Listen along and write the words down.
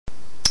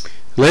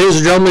Ladies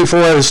and gentlemen,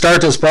 before I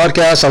start this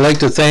podcast, I'd like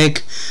to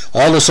thank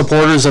all the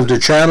supporters of the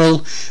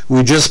channel.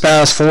 We just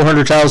passed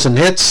 400,000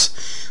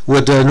 hits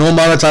with no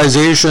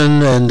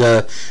monetization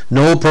and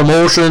no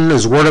promotion.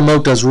 As word of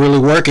mouth that's really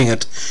working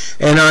it.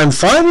 And I'm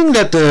finding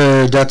that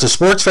the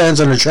sports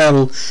fans on the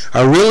channel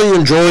are really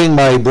enjoying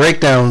my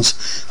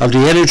breakdowns of the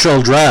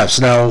NHL drafts.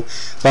 Now,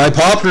 by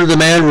popular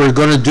demand, we're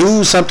going to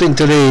do something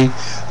today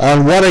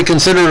on what I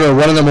consider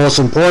one of the most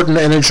important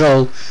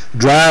NHL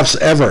drafts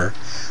ever,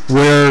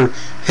 where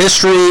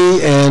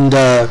history and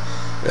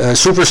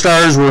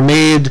superstars were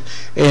made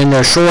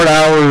in short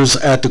hours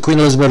at the Queen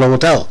Elizabeth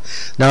Hotel.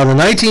 Now, the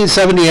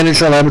 1970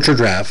 NHL Amateur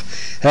Draft,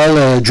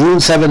 held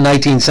June 7,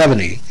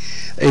 1970,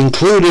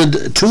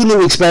 included two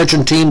new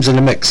expansion teams in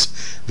the mix,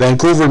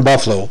 Vancouver and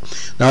Buffalo.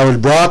 Now,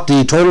 it brought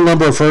the total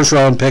number of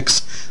first-round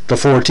picks to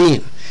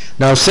 14.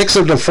 Now, 6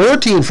 of the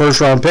 14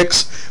 first-round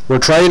picks were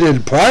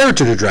traded prior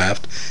to the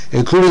draft,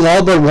 including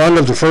all but one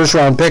of the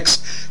first-round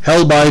picks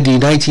held by the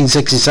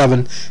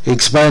 1967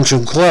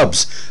 expansion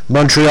clubs.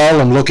 Montreal,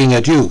 I'm looking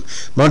at you.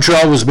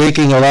 Montreal was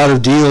making a lot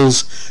of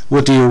deals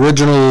with the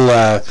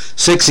original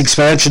 6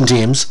 expansion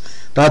teams.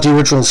 Not the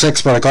original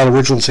 6, but I call it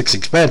original 6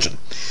 expansion.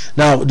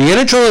 Now, the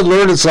NHL had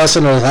learned its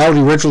lesson on how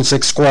the original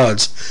 6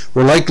 squads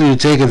were likely to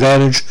take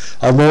advantage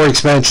of more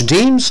expansion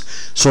teams,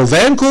 so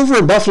Vancouver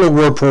and Buffalo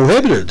were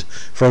prohibited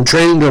from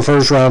trading their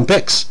first-round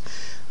picks.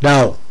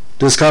 Now,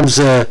 this comes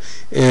under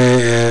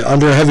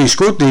heavy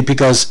scrutiny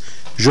because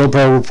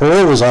Gilbert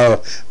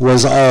Perreault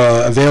was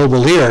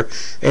available here,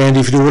 and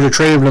if you would have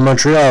traded him to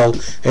Montreal,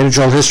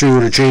 NHL history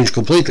would have changed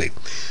completely.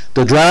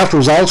 The draft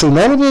was also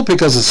notable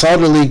because it saw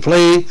the league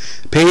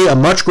pay a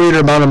much greater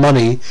amount of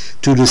money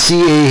to the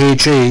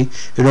CAHA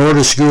in order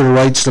to secure the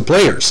rights to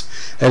players,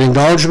 an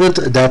acknowledgement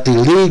that the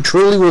league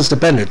truly was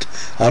dependent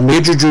on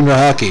major junior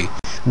hockey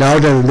now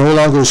that it no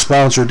longer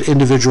sponsored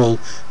individual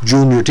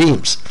junior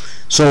teams.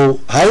 So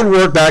how it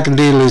worked back in the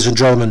day, ladies and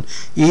gentlemen,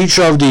 each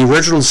of the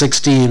original 6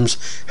 teams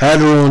had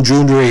their own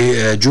junior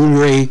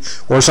A,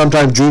 or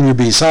sometimes junior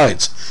B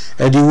sides,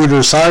 and you would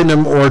either sign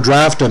them or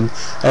draft them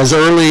as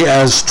early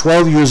as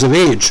 12 years of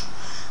age.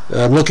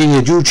 I'm looking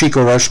at you,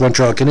 Chico Rush,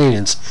 Montreal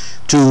Canadiens,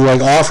 to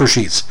offer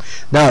sheets.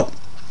 Now,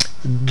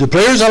 the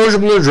players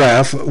eligible to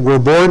draft were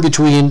born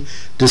between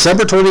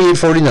December 28,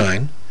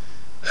 49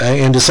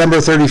 and December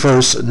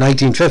 31st,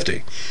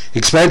 1950.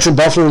 Expansion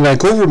Buffalo and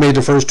Vancouver made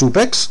the first 2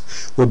 picks,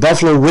 with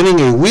Buffalo winning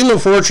a Wheel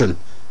of Fortune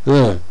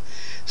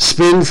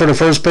spin for the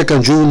first pick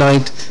on June 9,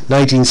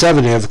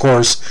 1970. Of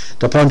course,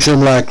 the Punch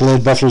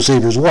Imlach-led Buffalo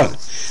Sabres won.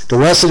 The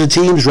rest of the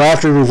teams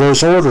drafted in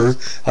reverse order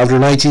of their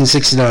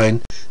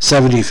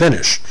 1969-70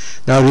 finish.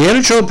 Now, the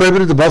NHL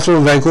prohibited the Buffalo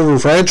and Vancouver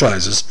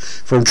franchises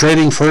from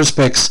trading first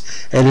picks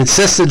and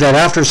insisted that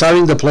after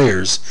signing the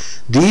players,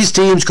 these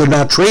teams could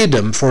not trade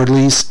them for at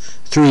least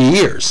 3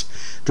 years.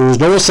 There was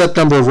no set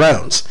number of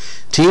rounds.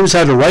 Teams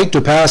had the right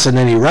to pass in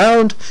any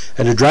round,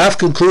 and the draft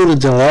concluded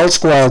until all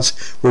squads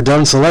were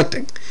done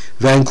selecting.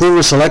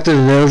 Vancouver selected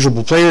an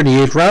eligible player in the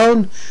 8th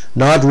round,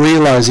 not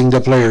realizing the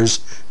player's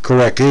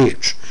correct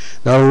age.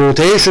 Now, the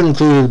rotation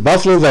included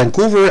Buffalo,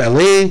 Vancouver,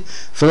 LA,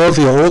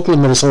 Philadelphia,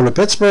 Oakland, Minnesota,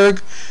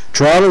 Pittsburgh,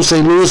 Toronto,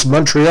 St. Louis,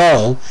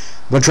 Montreal.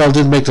 Montreal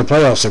didn't make the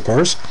playoffs, of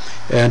course,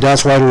 and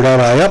that's why they were not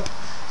high up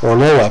or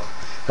low up.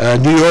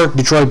 New York,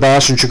 Detroit,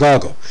 Boston,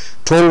 Chicago.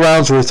 Total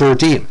rounds were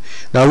 13.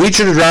 Now, each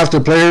of the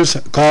drafted players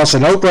cost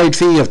an outright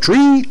fee of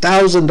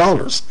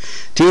 $3,000.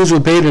 Teams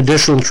would pay an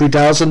additional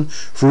 $3,000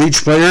 for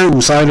each player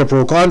who signed a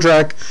pro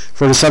contract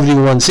for the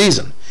 71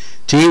 season.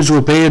 Teams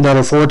would pay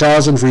another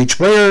 $4,000 for each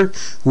player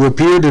who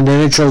appeared in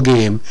an NHL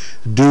game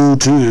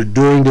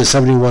during the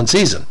 71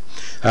 season.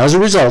 As a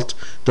result,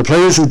 the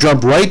players who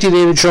jumped right to the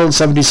NHL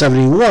in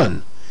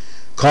 70-71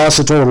 cost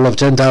a total of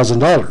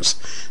 $10,000.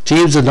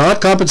 Teams did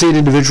not compensate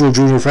individual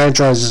junior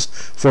franchises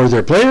for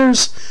their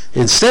players.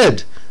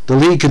 Instead, the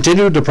league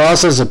continued the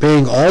process of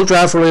paying all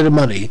draft-related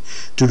money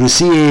to the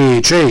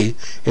CAHA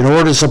in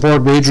order to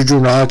support major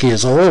junior hockey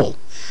as a whole.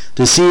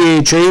 The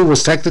CAHA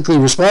was technically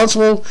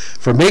responsible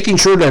for making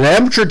sure that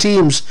amateur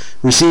teams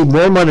received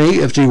more money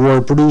if they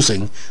were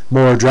producing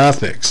more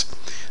draft picks.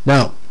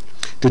 Now,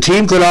 the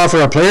team could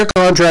offer a player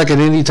contract at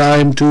any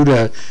time to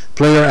the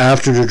player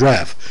after the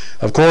draft.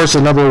 Of course, the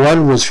number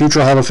 1 was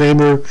future Hall of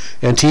Famer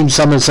and Team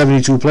Summit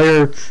 72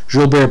 player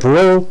Gilbert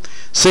Perreault.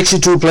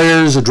 62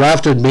 players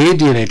drafted made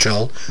the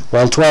NHL,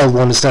 while 12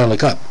 won the Stanley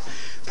Cup.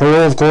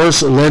 Perreault, of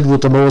course, led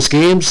with the most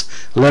games,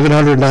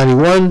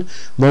 1,191.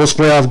 Most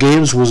playoff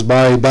games was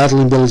by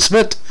battling Billy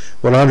Smith,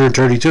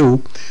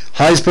 132.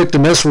 Highest pick to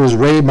miss was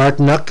Ray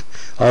Martinuc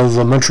of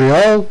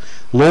Montreal.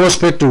 Lowest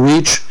pick to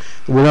reach,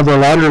 number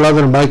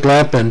 111, Mike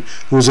Lampman,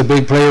 who was a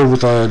big player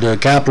with the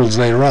Capitals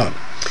later on.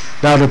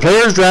 Now, the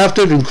players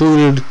drafted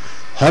included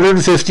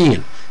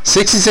 115,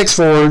 66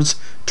 forwards,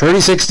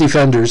 36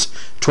 defenders,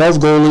 12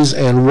 goalies,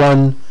 and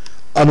 1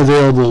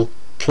 unavailable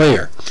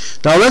player.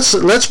 Now,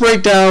 let's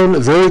break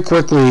down very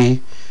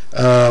quickly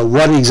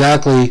what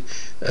exactly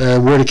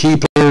were the key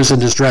players in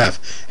this draft.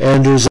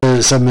 And there's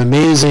some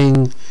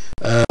amazing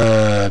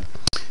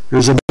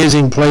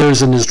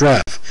players in this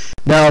draft.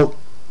 Now,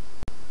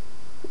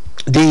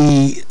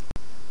 the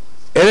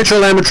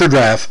NHL amateur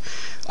draft,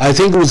 I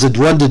think it was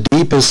one of the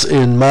deepest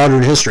in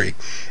modern history.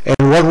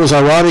 And what was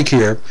ironic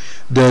here,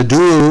 the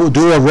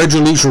duo of Reggie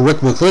Leach and Rick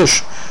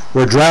McClish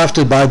were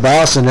drafted by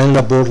Boston and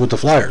ended up both with the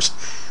Flyers.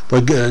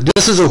 But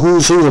this is a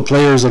who's who of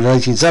players of the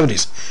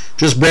 1970s.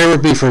 Just bear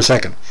with me for a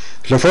second.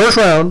 The first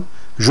round,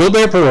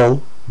 Gilbert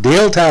Perreault,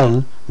 Dale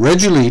Talon,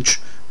 Reggie Leach,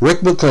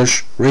 Rick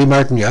McClish, Ray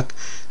Martignac,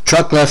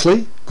 Chuck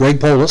Lefley, Greg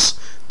Polis,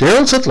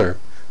 Darryl Sittler,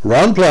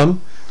 Ron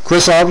Plum,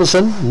 Chris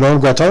Ovleson,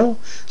 Norm Gratton,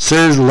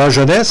 Serge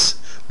Lajeunesse,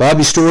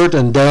 Bobby Stewart,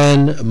 and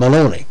Dan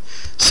Maloney.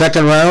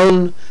 Second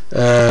round,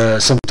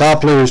 some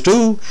top players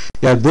too.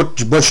 You had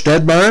Butch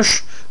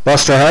Deadmarsh,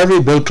 Buster Harvey,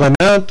 Bill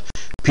Clement,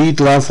 Pete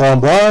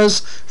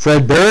Laframboise,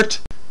 Fred Barrett,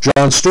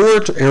 John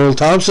Stewart, Errol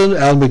Thompson,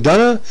 Al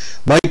McDonough,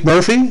 Mike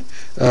Murphy,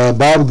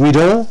 Bob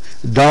Guidon,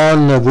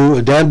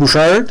 Dan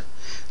Bouchard.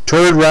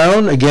 Third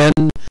round, again,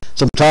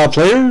 some top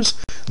players.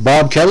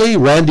 Bob Kelly,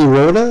 Randy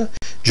Rhoda,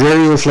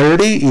 Jerry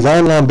O'Flaherty,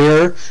 Yvonne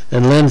Lambert,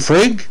 and Len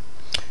Frigg.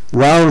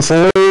 Round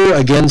 4,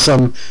 again,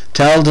 some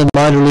talented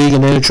minor league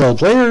and NHL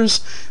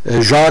players.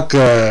 Jacques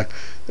Lapierre,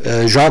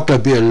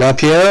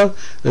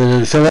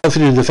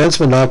 Philadelphia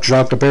defenseman,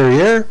 Jacques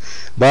Perreault,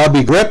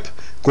 Bobby Grip,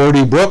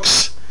 Gordy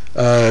Brooks,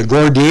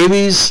 Gord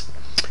Davies.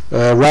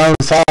 Round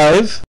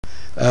 5,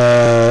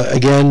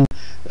 again,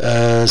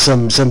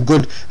 some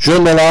good. Gilles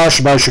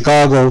Meloche by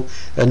Chicago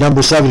at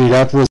number 70.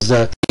 That was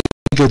the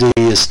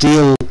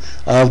steal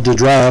of the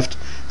draft.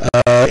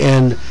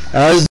 And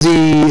as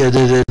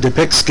the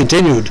picks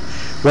continued,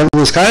 what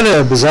was kind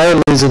of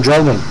bizarre, ladies and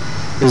gentlemen,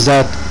 is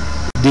that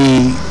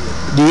the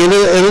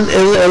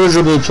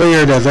ineligible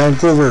player that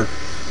Vancouver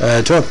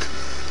took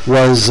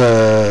was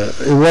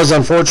it was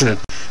unfortunate,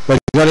 but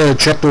you got to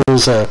check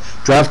those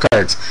draft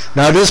cards.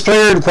 Now, this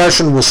player in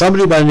question was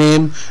somebody by the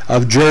name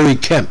of Jerry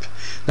Kemp.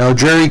 Now,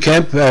 Jerry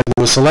Kemp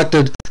was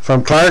selected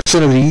from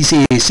Clarkson of the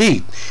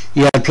ECAC.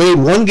 He had played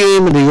one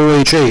game in the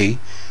OHA,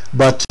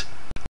 but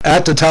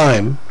at the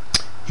time,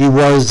 he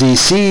was the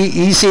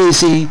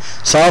ECAC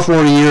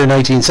sophomore year in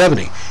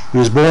 1970. He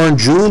was born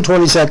June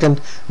 22nd,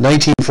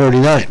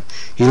 1949.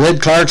 He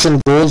led Clarkson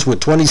in goals with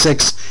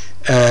 26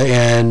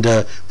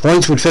 and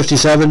points with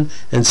 57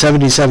 and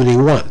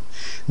 70-71.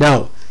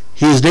 Now,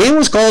 his name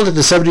was called at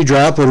the 70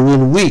 draft, but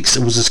within weeks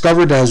it was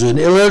discovered as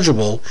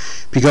ineligible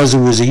because he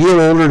was a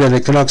year older than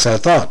the Canucks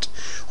had thought.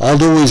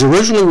 Although he was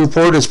originally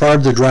reported as part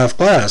of the draft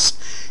class,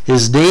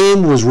 his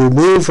name was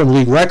removed from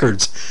league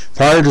records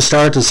prior to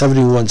start the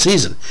 71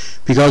 season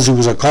because he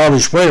was a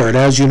college player, and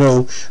as you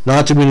know,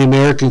 not too many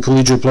American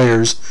collegiate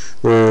players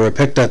were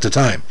picked at the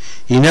time.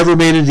 He never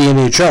made it to the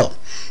NHL.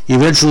 He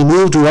eventually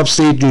moved to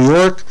upstate New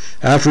York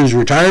after his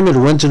retirement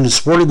and went into the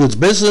sporting goods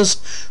business,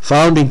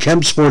 founding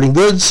Kemp Sporting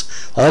Goods,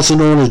 also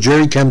known as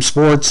Jerry Kemp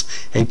Sports,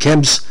 and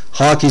Kemp's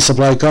Hockey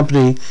Supply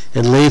Company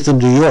in Latham,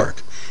 New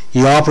York.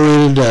 He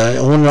owned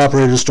and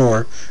operated a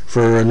store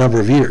for a number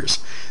of years.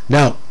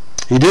 Now,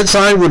 he did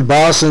sign with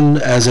Boston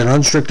as an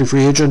unrestricted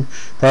free agent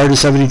prior to the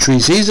 73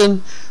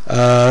 season,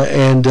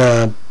 and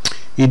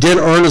he did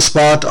earn a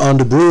spot on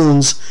the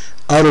Bruins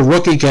out of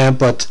rookie camp,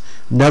 but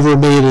never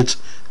made it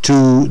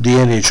to the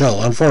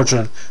NHL.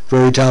 Unfortunate,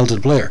 very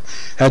talented player.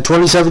 Had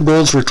 27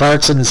 goals for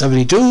Clarkson in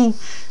 72,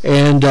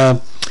 and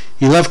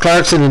he left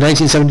Clarkson in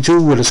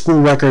 1972 with a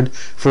school record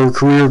for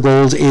career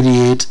goals,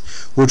 88,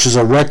 which is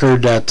a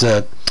record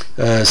that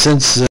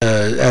since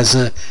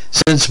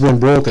been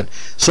broken.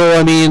 So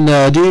I mean,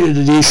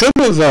 they should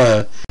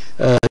have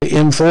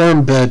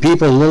informed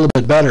people a little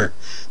bit better,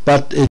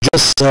 but it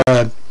just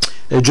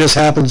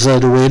happens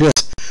the way it is.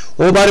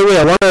 Oh, by the way,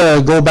 I want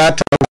to go back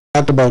to what we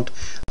talked about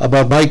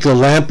Michael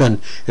Lampin.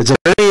 It's a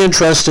very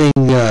interesting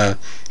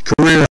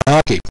career in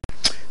hockey.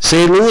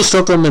 St. Louis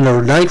took him in the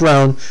 9th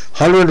round,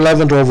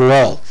 111th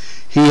overall.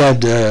 He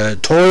had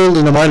toiled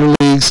in the minor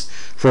leagues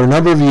for a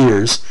number of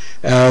years.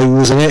 He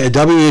was a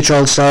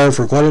WHL star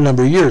for quite a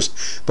number of years.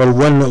 But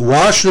when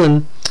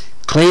Washington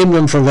claimed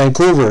him from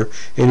Vancouver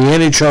in the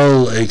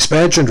NHL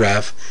expansion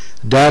draft,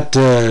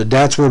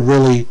 that's what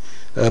really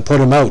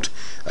put him out.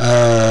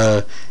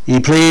 He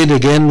played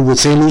again with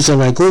St. Louis and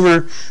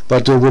Vancouver,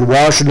 but with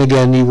Washington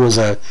again, he was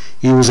a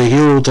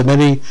hero to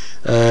many.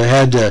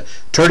 Had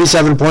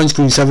 37 points,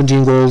 including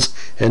 17 goals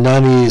in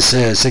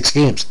 96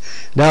 games.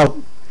 Now,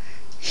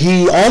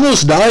 he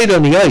almost died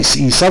on the ice.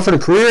 He suffered a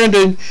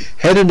career-ending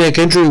head and neck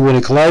injury when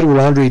he collided with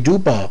Andre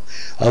Dupont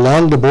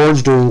along the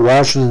boards during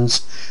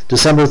Washington's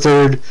December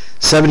 3rd,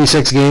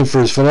 76 game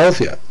for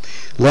Philadelphia.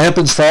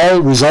 Lampin's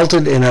fall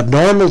resulted in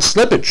abnormal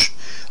slippage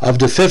of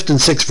the 5th and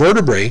 6th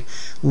vertebrae,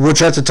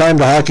 which at the time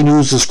the Hockey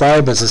News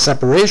described as a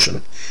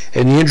separation,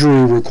 and the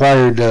injury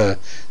required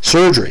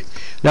surgery.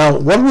 Now,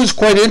 what was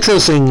quite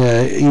interesting,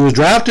 he was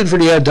drafted for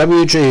the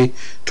WHA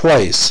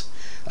twice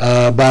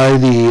by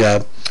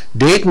the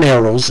Dayton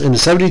Arrows in the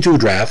 72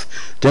 draft,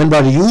 then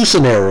by the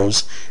Houston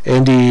Arrows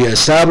in the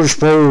established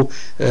pro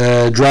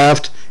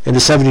draft in the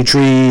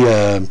 73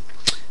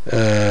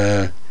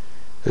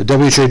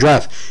 WHA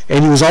draft.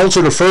 And he was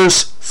also the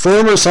first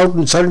former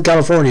Southern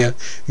California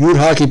youth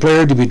hockey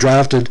player to be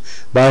drafted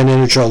by an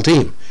NHL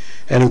team.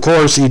 And of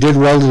course, he did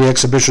well to the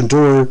exhibition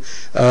tour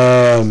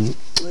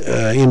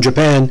in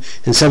Japan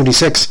in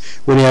 '76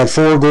 when he had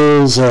 4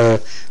 goals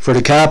for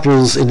the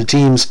Capitals in the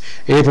team's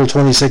April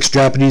 26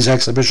 Japanese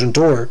exhibition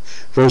tour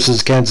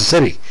versus Kansas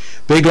City.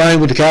 Big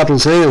line with the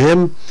Capitals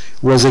him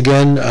was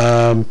again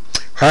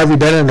Harvey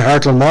Bennett and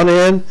Hartland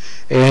Monahan,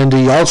 and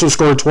he also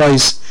scored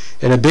twice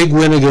in a big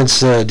win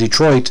against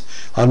Detroit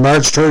on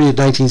March 30th,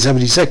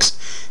 1976.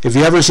 If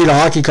you ever see the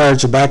hockey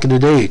cards of back in the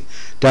day,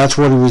 that's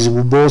what he was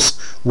most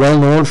well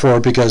known for,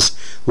 because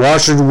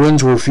Washington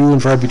wins were few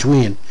and far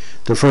between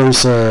the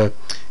first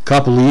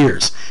couple of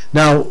years.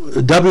 Now,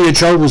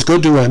 WHL was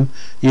good to him.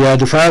 He had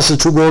the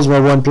fastest 2 goals by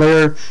one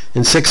player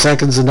in 6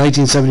 seconds in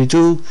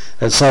 1972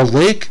 at Salt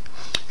Lake,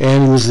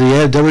 and he was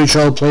the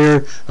WHL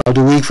Player of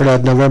the Week for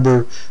that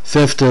November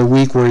 5th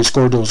week where he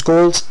scored those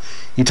goals.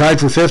 He tied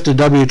for 5th in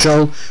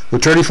WHL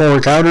with 34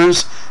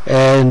 encounters,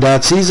 and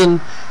that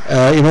season,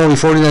 in only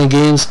 49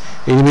 games,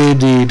 he made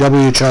the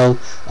WHL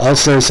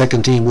All-Star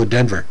second team with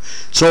Denver.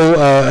 So,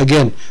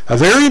 again, a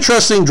very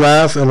interesting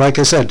draft, and like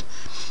I said,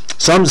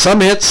 some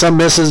hits, some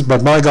misses,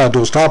 but my God,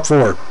 those top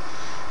 4.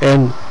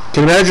 And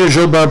can you imagine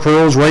Gilbert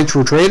Perreault's right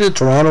through traded?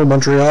 Toronto,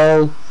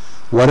 Montreal,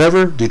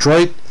 whatever,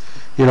 Detroit,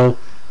 you know.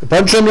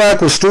 Bud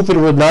Jimlack was stupid,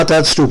 but not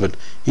that stupid.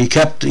 He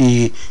kept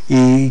his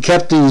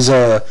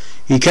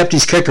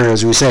kicker,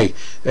 as we say.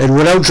 And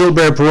without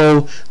Gilbert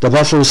Perreault, the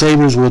Buffalo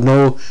Sabres would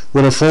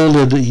have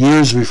folded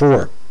years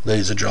before,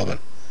 ladies and gentlemen.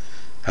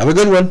 Have a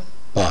good one.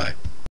 Bye.